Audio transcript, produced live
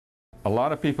A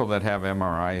lot of people that have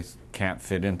MRIs can't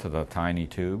fit into the tiny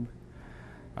tube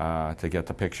to get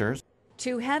the pictures.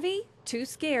 Too heavy, too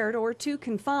scared, or too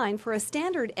confined for a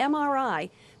standard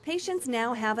MRI, patients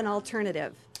now have an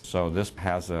alternative. So this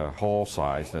has a hole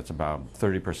size that's about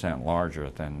 30%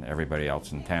 larger than everybody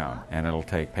else in town. And it'll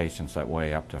take patients that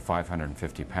weigh up to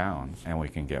 550 pounds, and we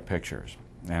can get pictures.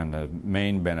 And the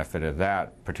main benefit of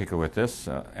that, particularly with this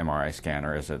MRI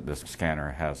scanner, is that this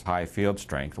scanner has high field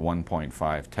strength,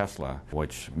 1.5 Tesla,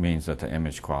 which means that the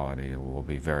image quality will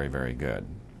be very, very good.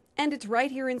 And it's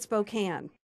right here in Spokane.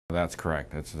 That's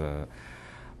correct. It's the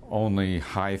only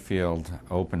high field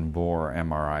open bore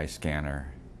MRI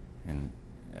scanner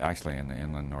actually in the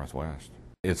inland Northwest.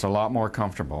 It's a lot more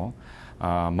comfortable.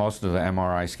 Most of the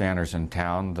MRI scanners in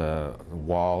town, the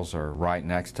walls are right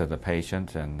next to the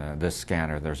patient, and this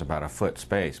scanner, there's about a foot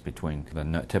space between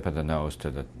the tip of the nose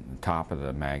to the top of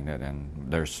the magnet, and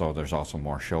there's also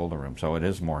more shoulder room, so it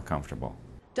is more comfortable.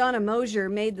 Donna Mosier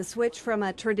made the switch from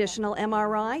a traditional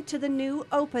MRI to the new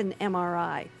open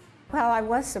MRI. Well, I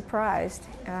was surprised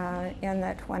in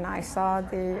that when I saw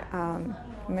the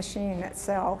machine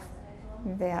itself,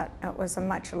 that it was a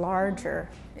much larger,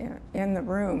 in the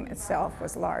room itself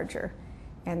was larger,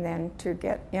 and then to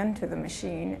get into the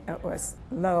machine it was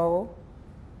low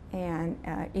and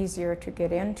easier to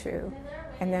get into,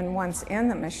 and then once in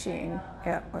the machine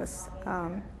it was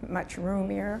much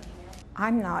roomier.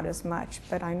 I'm not as much,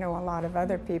 but I know a lot of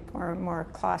other people are more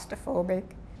claustrophobic.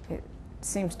 It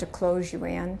seems to close you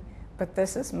in, but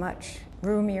this is much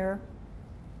roomier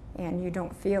and you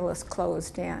don't feel as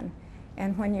closed in.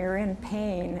 And when you're in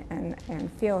pain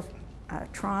and feel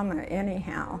trauma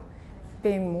anyhow,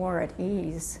 being more at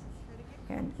ease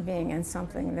and being in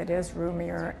something that is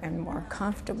roomier and more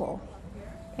comfortable.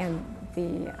 And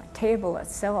the table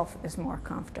itself is more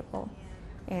comfortable.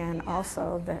 And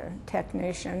also the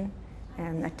technician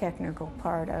and the technical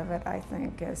part of it, I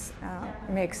think,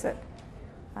 makes it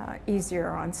easier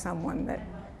on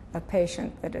a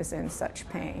patient that is in such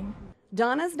pain.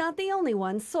 Donna's not the only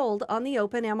one sold on the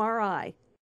open MRI.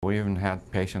 We even had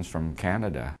patients from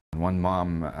Canada. One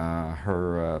mom,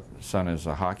 her son is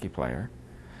a hockey player,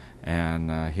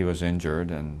 and he was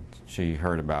injured, and she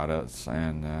heard about us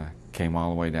and came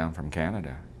all the way down from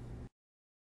Canada.